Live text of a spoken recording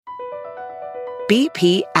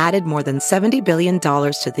BP added more than $70 billion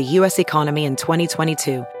to the U.S. economy in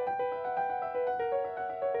 2022.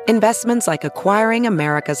 Investments like acquiring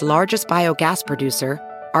America's largest biogas producer,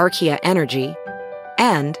 Archaea Energy,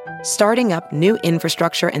 and starting up new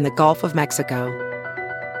infrastructure in the Gulf of Mexico.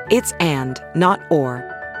 It's and, not or.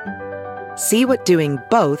 See what doing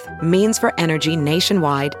both means for energy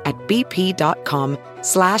nationwide at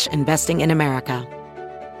bp.com/investing in America.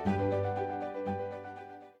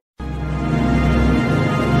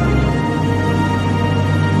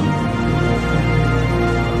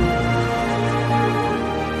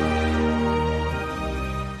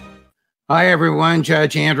 Hi, everyone.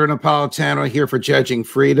 Judge Andrew Napolitano here for Judging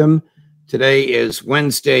Freedom. Today is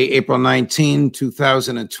Wednesday, April 19,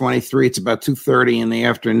 2023. It's about 2:30 in the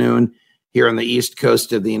afternoon here on the East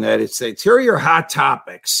Coast of the United States. Here are your hot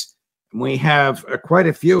topics. We have quite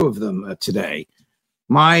a few of them today.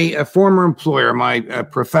 My former employer, my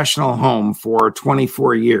professional home for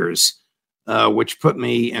 24 years, which put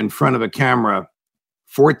me in front of a camera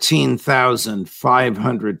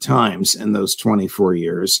 14,500 times in those 24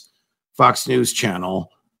 years, Fox News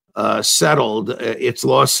Channel, settled its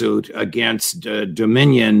lawsuit against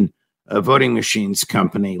Dominion Voting Machines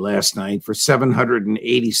Company last night for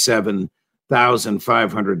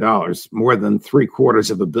 $787,500, more than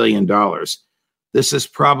 $750 million. This is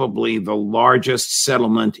probably the largest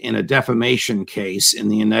settlement in a defamation case in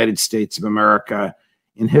the United States of America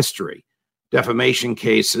in history. Defamation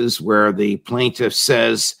cases where the plaintiff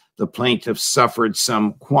says the plaintiff suffered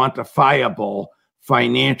some quantifiable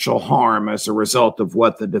financial harm as a result of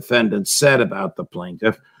what the defendant said about the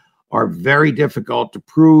plaintiff are very difficult to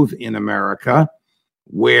prove in America,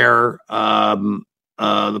 where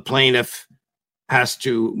the plaintiff has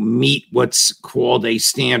to meet what's called a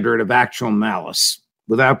standard of actual malice.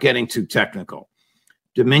 Without getting too technical,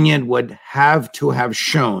 Dominion would have to have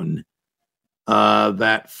shown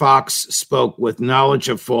that Fox spoke with knowledge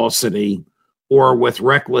of falsity or with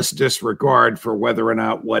reckless disregard for whether or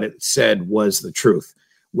not what it said was the truth.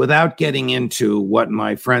 Without getting into what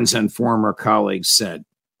my friends and former colleagues said,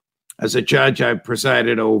 as a judge, I've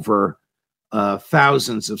presided over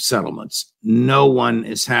thousands of settlements. No one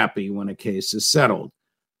is happy when a case is settled.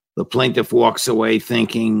 The plaintiff walks away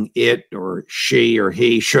thinking it or she or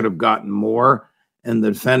he should have gotten more, and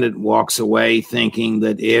the defendant walks away thinking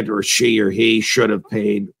that it or she or he should have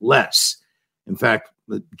paid less. In fact,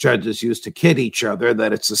 the judges used to kid each other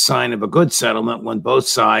that it's a sign of a good settlement when both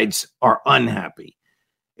sides are unhappy.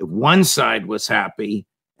 If one side was happy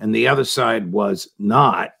and the other side was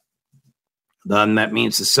not, then that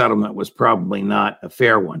means the settlement was probably not a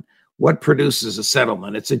fair one. What produces a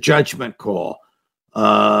settlement? It's a judgment call.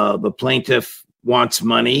 The plaintiff wants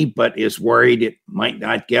money, but is worried it might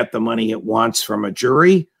not get the money it wants from a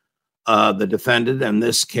jury. The defendant, in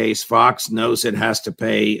this case, Fox, knows it has to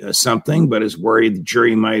pay something, but is worried the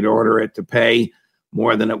jury might order it to pay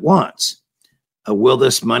more than it wants. Will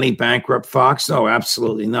this money bankrupt Fox? Oh,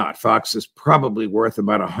 absolutely not. Fox is probably worth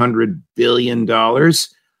about $100 billion.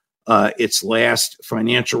 Its last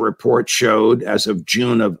financial report showed, as of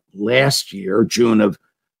June of last year, June of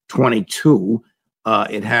 22,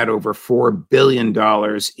 it had over $4 billion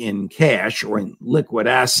in cash or in liquid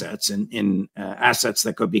assets, in assets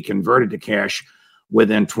that could be converted to cash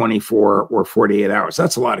within 24 or 48 hours.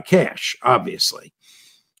 That's a lot of cash, obviously.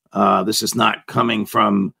 This is not coming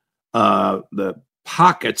from the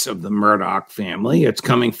pockets of the Murdoch family. It's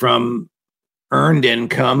coming from earned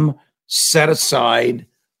income set aside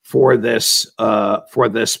for this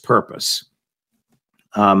purpose.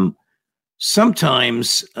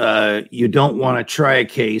 Sometimes you don't want to try a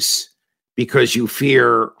case because you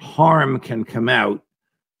fear harm can come out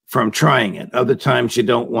from trying it. Other times you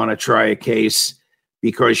don't want to try a case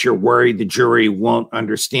because you're worried the jury won't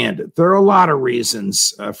understand it. There are a lot of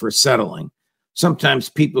reasons for settling. Sometimes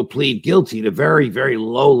people plead guilty to very, very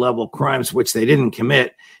low-level crimes which they didn't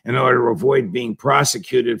commit in order to avoid being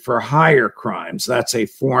prosecuted for higher crimes. That's a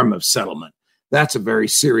form of settlement. That's a very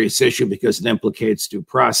serious issue because it implicates due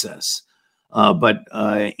process. But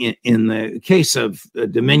in the case of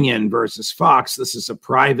Dominion versus Fox, this is a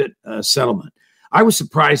private settlement. I was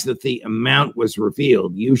surprised that the amount was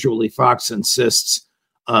revealed. Usually Fox insists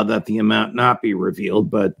that the amount not be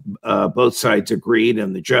revealed, but both sides agreed,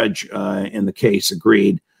 and the judge in the case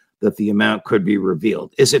agreed that the amount could be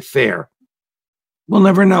revealed. Is it fair? We'll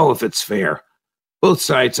never know if it's fair. Both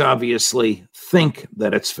sides obviously think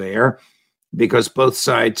that it's fair because both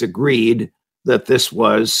sides agreed that this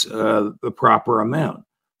was the proper amount.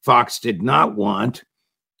 Fox did not want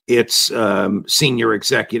its senior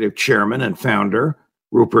executive chairman and founder,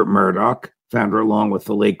 Rupert Murdoch, founder along with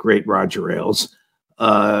the late, great Roger Ailes,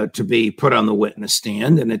 to be put on the witness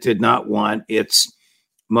stand, and it did not want its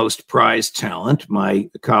most prized talent, my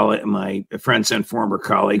friends and former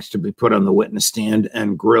colleagues, to be put on the witness stand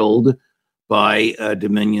and grilled by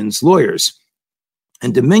Dominion's lawyers.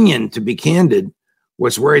 And Dominion, to be candid,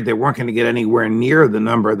 was worried they weren't going to get anywhere near the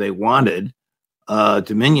number they wanted.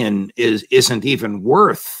 Dominion isn't even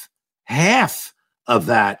worth half of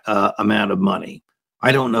that amount of money.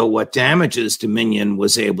 I don't know what damages Dominion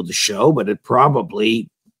was able to show, but it probably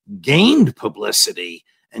gained publicity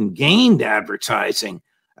and gained advertising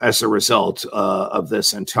as a result of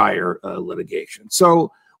this entire litigation.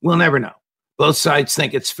 So we'll never know. Both sides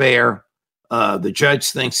think it's fair. The judge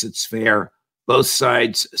thinks it's fair. Both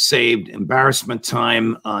sides saved embarrassment,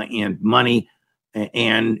 time, and money,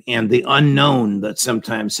 and the unknown that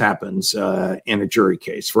sometimes happens in a jury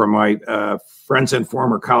case. For my friends and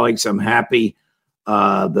former colleagues, I'm happy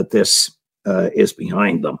that this is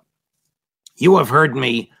behind them. You have heard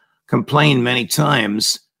me complain many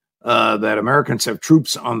times that Americans have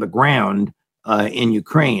troops on the ground in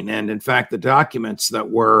Ukraine. And in fact, the documents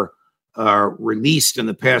that were released in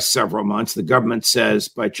the past several months, the government says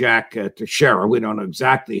by Jack Teixeira, we don't know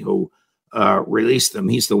exactly who released them.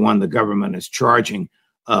 He's the one the government is charging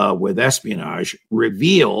with espionage,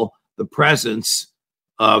 reveal the presence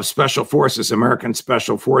of special forces, American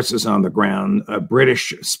special forces on the ground,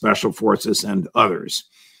 British special forces, and others.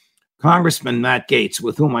 Congressman Matt Gaetz,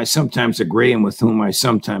 with whom I sometimes agree and with whom I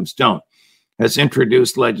sometimes don't, has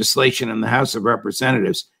introduced legislation in the House of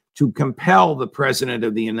Representatives to compel the President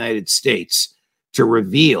of the United States to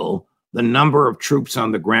reveal the number of troops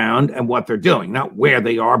on the ground and what they're doing. Not where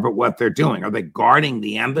they are, but what they're doing. Are they guarding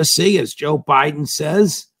the embassy, as Joe Biden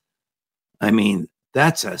says? I mean,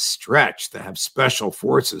 that's a stretch to have special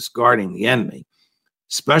forces guarding the enemy.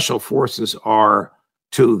 Special forces are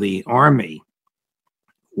to the Army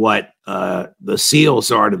what the SEALs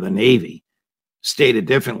are to the Navy. Stated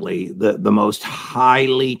differently, the most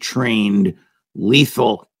highly trained,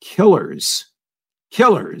 lethal killers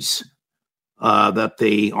that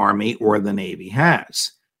the Army or the Navy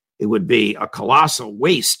has. It would be a colossal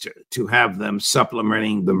waste to have them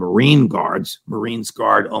supplementing the Marine Guards. Marines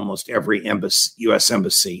guard almost every U.S.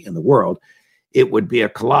 embassy in the world. It would be a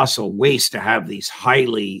colossal waste to have these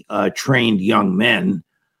highly trained young men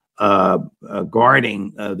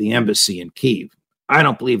guarding the embassy in Kyiv. I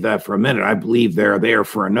don't believe that for a minute. I believe they're there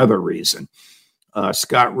for another reason.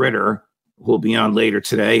 Scott Ritter, who'll be on later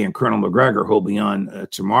today, and Colonel McGregor, who'll be on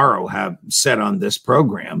tomorrow, have said on this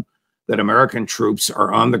program that American troops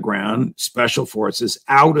are on the ground, special forces,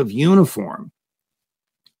 out of uniform.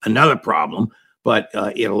 Another problem, but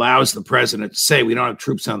it allows the president to say we don't have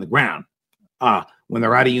troops on the ground. When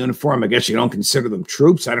they're out of uniform, I guess you don't consider them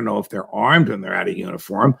troops. I don't know if they're armed when they're out of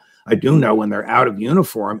uniform. I do know when they're out of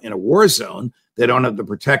uniform in a war zone, they don't have the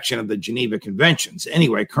protection of the Geneva Conventions.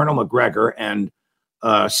 Anyway, Colonel McGregor and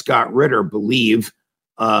Scott Ritter believe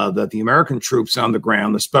that the American troops on the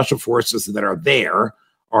ground, the special forces that are there,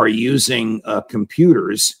 are using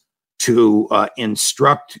computers to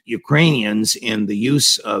instruct Ukrainians in the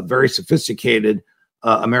use of very sophisticated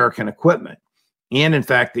American equipment. And in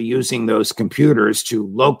fact, they're using those computers to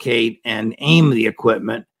locate and aim the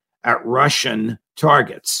equipment at Russian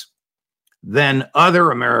targets. Then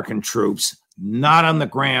other American troops, not on the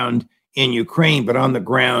ground in Ukraine, but on the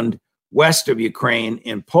ground west of Ukraine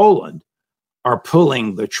in Poland, are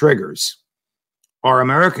pulling the triggers. Are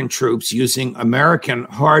American troops using American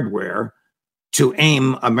hardware to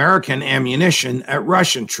aim American ammunition at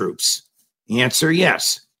Russian troops? The answer,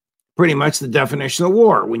 yes. Pretty much the definition of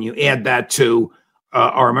war. When you add that to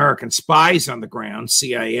our American spies on the ground,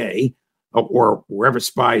 CIA, or wherever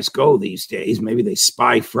spies go these days, maybe they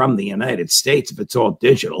spy from the United States if it's all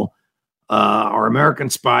digital. Are American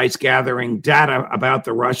spies gathering data about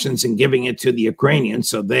the Russians and giving it to the Ukrainians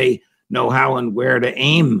so they know how and where to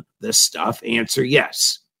aim this stuff? Answer,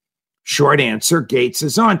 yes. Short answer, Gaetz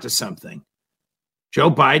is onto something. Joe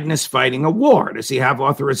Biden is fighting a war. Does he have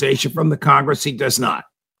authorization from the Congress? He does not.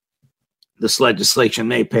 This legislation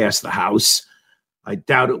may pass the House. I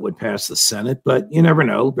doubt it would pass the Senate, but you never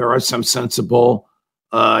know. There are some sensible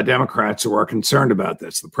Democrats who are concerned about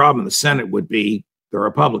this. The problem in the Senate would be the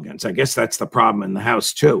Republicans. I guess that's the problem in the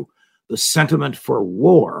House, too. The sentiment for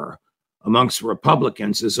war amongst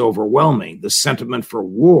Republicans is overwhelming. The sentiment for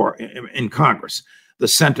war in Congress, the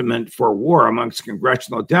sentiment for war amongst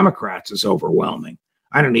congressional Democrats is overwhelming.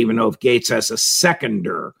 I don't even know if Gaetz has a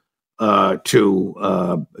seconder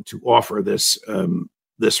to offer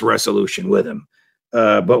this resolution with him.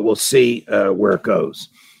 But we'll see where it goes.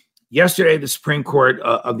 Yesterday, the Supreme Court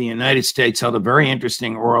of the United States held a very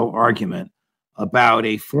interesting oral argument about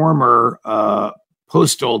a former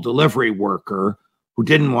postal delivery worker who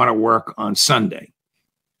didn't want to work on Sunday.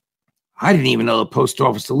 I didn't even know the post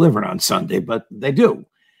office delivered on Sunday, but they do.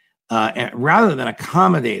 And rather than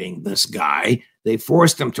accommodating this guy, they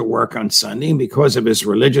forced him to work on Sunday. And because of his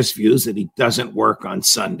religious views that he doesn't work on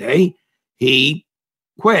Sunday, he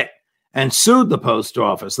quit and sued the post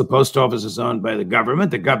office. The post office is owned by the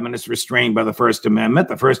government. The government is restrained by the First Amendment.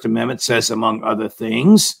 The First Amendment says, among other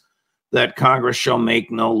things, that Congress shall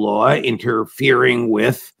make no law interfering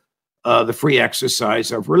with the free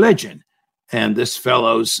exercise of religion. And this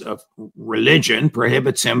fellow's religion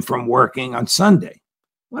prohibits him from working on Sunday.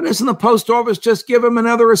 Why doesn't the post office just give him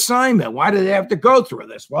another assignment? Why do they have to go through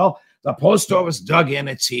this? Well, the post office dug in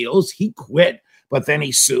its heels. He quit, but then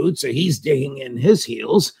he sued, so he's digging in his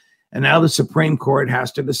heels. And now the Supreme Court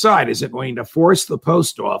has to decide, is it going to force the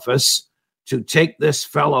post office to take this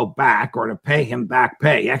fellow back or to pay him back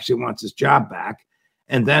pay? He actually wants his job back,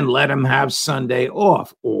 and then let him have Sunday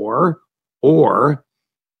off. Or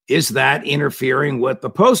is that interfering with the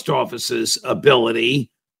post office's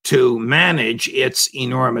ability to manage its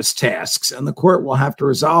enormous tasks? And the court will have to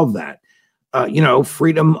resolve that.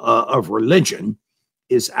 Freedom of religion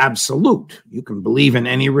is absolute. You can believe in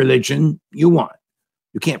any religion you want.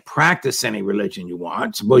 You can't practice any religion you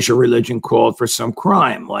want. Suppose your religion called for some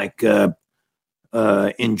crime, like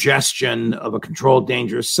ingestion of a controlled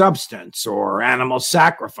dangerous substance or animal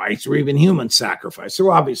sacrifice or even human sacrifice.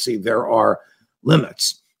 So obviously there are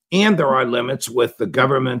limits. And there are limits with the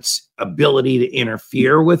government's ability to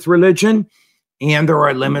interfere with religion. And there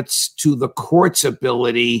are limits to the court's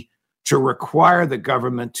ability to require the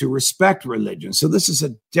government to respect religion. So this is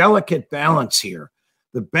a delicate balance here.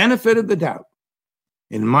 The benefit of the doubt,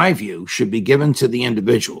 in my view, should be given to the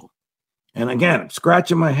individual. And again, I'm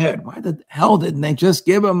scratching my head. Why the hell didn't they just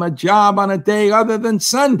give him a job on a day other than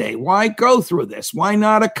Sunday? Why go through this? Why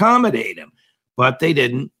not accommodate him? But they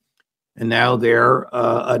didn't. And now they're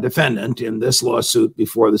a defendant in this lawsuit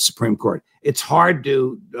before the Supreme Court. It's hard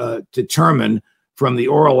to determine from the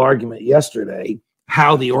oral argument yesterday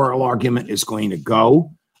how the oral argument is going to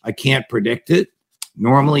go. I can't predict it.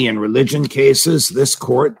 Normally in religion cases, this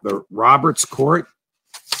court, the Roberts Court,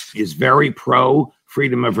 is very pro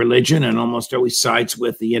freedom of religion and almost always sides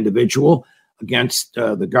with the individual against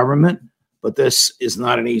the government. But this is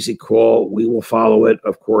not an easy call. We will follow it,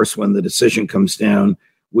 of course, when the decision comes down.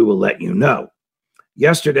 We will let you know.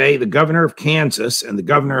 Yesterday, the governor of Kansas and the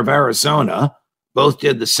governor of Arizona both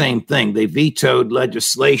did the same thing. They vetoed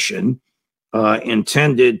legislation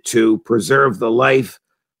intended to preserve the life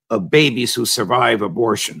of babies who survive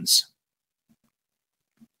abortions.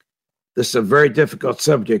 This is a very difficult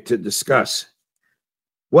subject to discuss.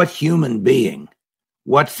 What human being,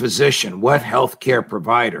 what physician, what healthcare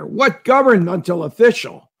provider, what governmental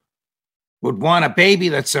official would want a baby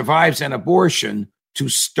that survives an abortion to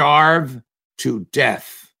starve to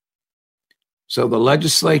death? So the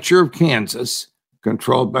legislature of Kansas,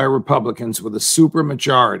 controlled by Republicans with a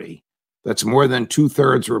supermajority, that's more than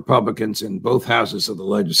 2/3 Republicans in both houses of the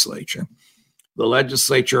legislature. The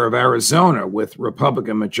legislature of Arizona with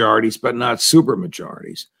Republican majorities, but not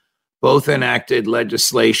supermajorities, both enacted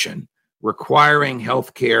legislation requiring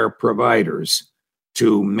healthcare providers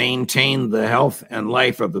to maintain the health and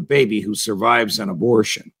life of the baby who survives an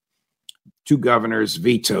abortion. Two governors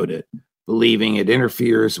vetoed it, believing it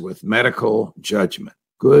interferes with medical judgment.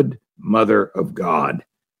 Good mother of God.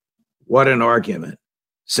 What an argument.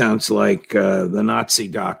 Sounds like the Nazi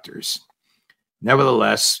doctors.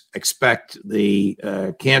 Nevertheless, expect the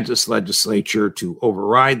Kansas legislature to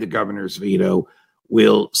override the governor's veto.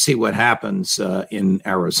 We'll see what happens in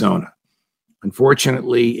Arizona.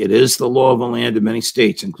 Unfortunately, it is the law of the land in many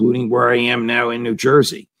states, including where I am now in New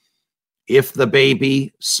Jersey. If the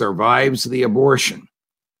baby survives the abortion,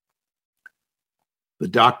 the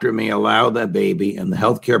doctor may allow that baby and the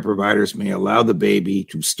healthcare providers may allow the baby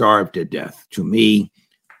to starve to death. To me,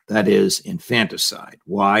 that is infanticide.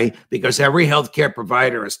 Why? Because every healthcare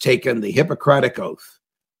provider has taken the Hippocratic oath.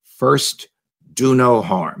 First, do no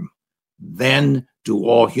harm. Then do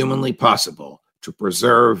all humanly possible to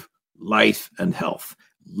preserve life and health.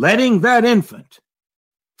 Letting that infant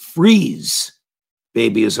freeze.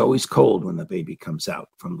 Baby is always cold when the baby comes out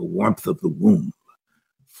from the warmth of the womb.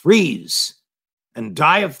 Freeze and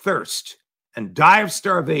die of thirst and die of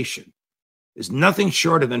starvation is nothing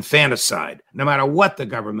short of infanticide, no matter what the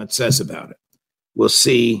government says about it. We'll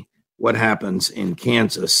see what happens in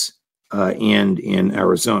Kansas and in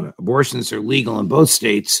Arizona. Abortions are legal in both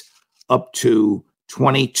states up to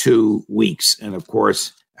 22 weeks. And of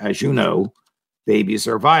course, as you know, babies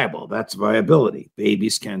are viable. That's viability.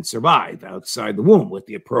 Babies can survive outside the womb with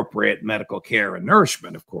the appropriate medical care and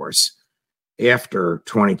nourishment, of course. after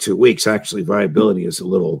 22 weeks. Actually, viability is a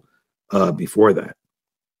little before that.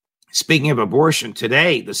 Speaking of abortion,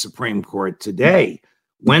 today, the Supreme Court,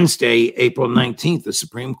 Wednesday, April 19th, the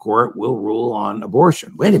Supreme Court will rule on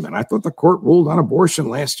abortion. Wait a minute, I thought the court ruled on abortion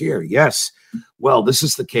last year. Yes. Well, this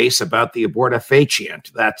is the case about the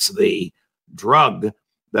abortifacient. That's the drug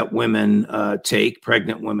that women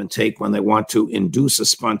pregnant women take when they want to induce a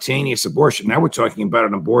spontaneous abortion. Now we're talking about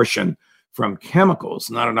an abortion from chemicals,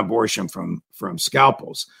 not an abortion from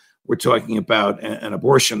scalpels. We're talking about an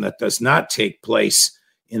abortion that does not take place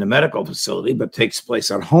in a medical facility, but takes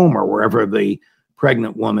place at home or wherever the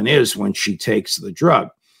pregnant woman is when she takes the drug.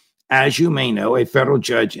 As you may know, a federal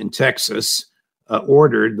judge in Texas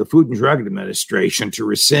ordered the Food and Drug Administration to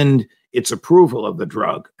rescind its approval of the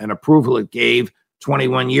drug, an approval it gave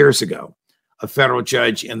 21 years ago. A federal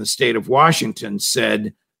judge in the state of Washington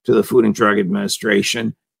said to the Food and Drug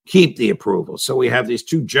Administration, keep the approval. So we have these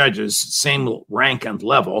two judges, same rank and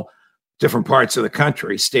level, different parts of the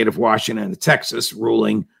country, state of Washington and Texas,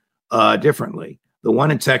 ruling differently. The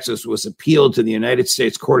one in Texas was appealed to the United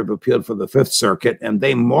States Court of Appeal for the Fifth Circuit, and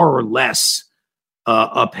they more or less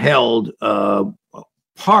upheld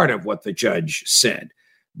part of what the judge said.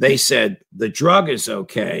 They said the drug is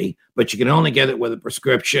okay, but you can only get it with a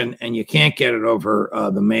prescription, and you can't get it over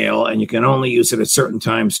the mail, and you can only use it at certain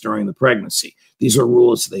times during the pregnancy. These are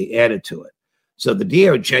rules they added to it. So the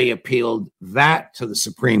DOJ appealed that to the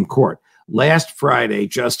Supreme Court. Last Friday,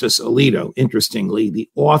 Justice Alito, interestingly, the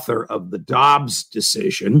author of the Dobbs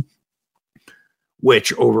decision,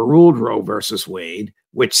 which overruled Roe versus Wade,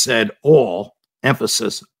 which said all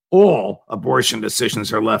abortion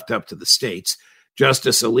decisions are left up to the states.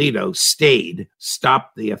 Justice Alito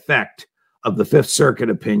stopped the effect of the Fifth Circuit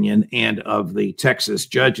opinion and of the Texas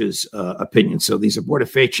judge's opinion. So these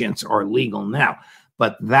abortifacients are legal now.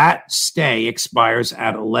 But that stay expires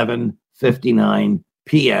at 11:59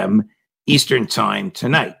 p.m. Eastern time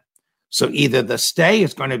tonight. So either the stay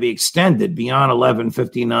is going to be extended beyond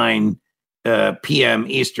 11:59 p.m.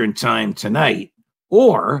 Eastern time tonight,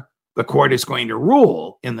 or the court is going to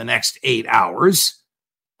rule in the next 8 hours,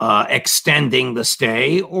 extending the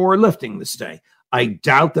stay or lifting the stay. I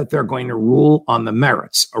doubt that they're going to rule on the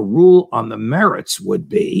merits. A rule on the merits would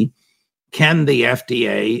be, can the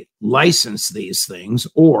FDA license these things,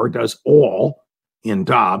 or does all in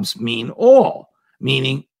Dobbs mean all,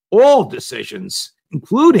 meaning all decisions,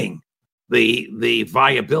 including the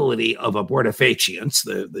viability of abortifacients,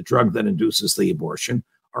 the drug that induces the abortion,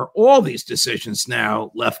 are all these decisions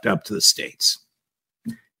now left up to the states?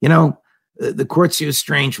 You know, the courts use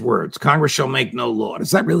strange words. Congress shall make no law.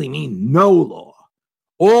 Does that really mean no law?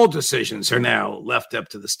 All decisions are now left up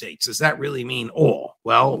to the states. Does that really mean all?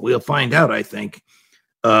 Well, we'll find out, I think,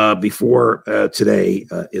 before today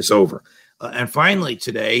is over. And finally,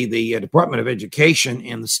 today, the Department of Education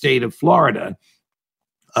in the state of Florida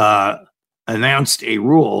announced a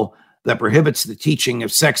rule that prohibits the teaching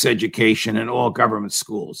of sex education in all government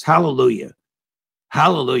schools. Hallelujah.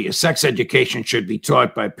 Hallelujah. Sex education should be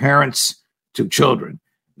taught by parents to children.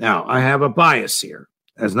 Now, I have a bias here.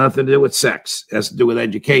 It has nothing to do with sex. It has to do with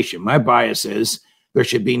education. My bias is there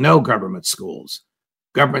should be no government schools.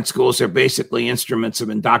 Government schools are basically instruments of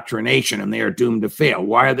indoctrination, and they are doomed to fail.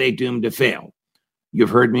 Why are they doomed to fail? You've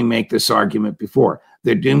heard me make this argument before.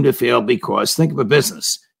 They're doomed to fail because, think of a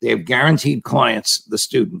business. They have guaranteed clients, the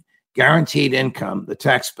student, guaranteed income, the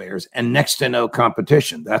taxpayers, and next to no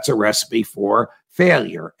competition. That's a recipe for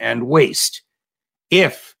failure and waste.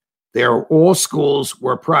 If all schools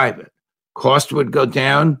were private, cost would go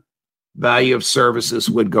down, value of services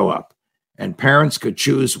would go up. And parents could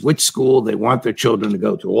choose which school they want their children to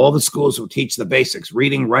go to. All the schools will teach the basics: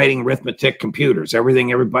 reading, writing, arithmetic, computers,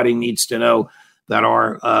 everything everybody needs to know that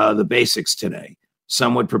are the basics today.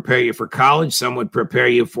 Some would prepare you for college. Some would prepare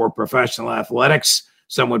you for professional athletics.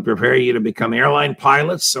 Some would prepare you to become airline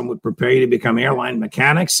pilots. Some would prepare you to become airline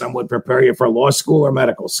mechanics. Some would prepare you for law school or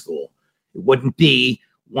medical school. It wouldn't be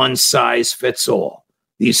one size fits all.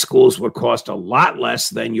 These schools would cost a lot less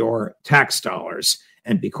than your tax dollars.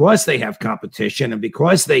 And because they have competition, and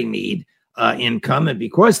because they need income, and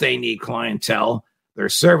because they need clientele, their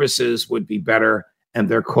services would be better and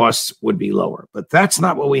their costs would be lower. But that's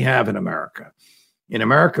not what we have in America. In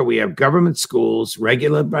America, we have government schools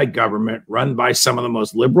regulated by government, run by some of the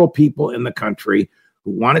most liberal people in the country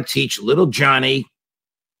who want to teach little Johnny,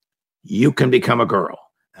 you can become a girl,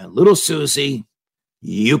 and little Susie,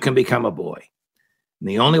 you can become a boy. And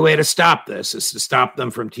the only way to stop this is to stop them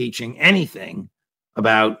from teaching anything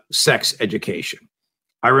about sex education.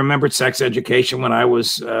 I remembered sex education when I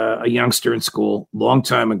was a youngster in school, long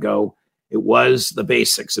time ago, It was the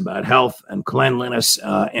basics about health and cleanliness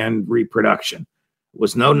and reproduction. It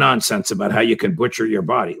was no nonsense about how you can butcher your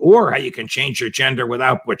body or how you can change your gender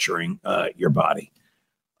without butchering your body.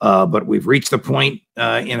 But we've reached the point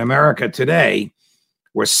in America today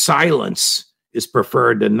where silence is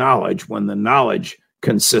preferred to knowledge when the knowledge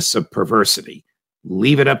consists of perversity.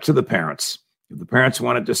 Leave it up to the parents. If the parents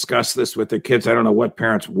want to discuss this with their kids, I don't know what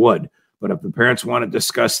parents would, but if the parents want to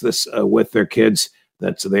discuss this with their kids,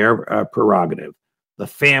 that's their prerogative. The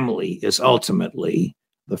family is ultimately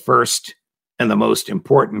the first and the most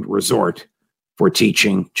important resort for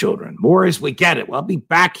teaching children. More as we get it. Well, I'll be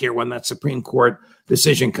back here when that Supreme Court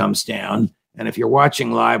decision comes down. And if you're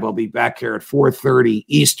watching live, I'll be back here at 4:30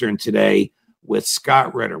 Eastern today with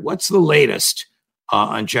Scott Ritter. What's the latest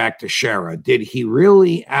on Jack Teixeira? Did he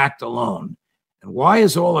really act alone? And why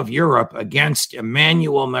is all of Europe against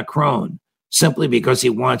Emmanuel Macron? Simply because he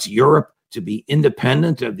wants Europe to be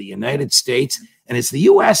independent of the United States? And is the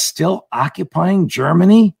U.S. still occupying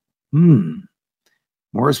Germany?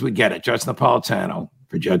 More as we get it. Judge Napolitano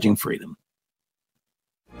for Judging Freedom.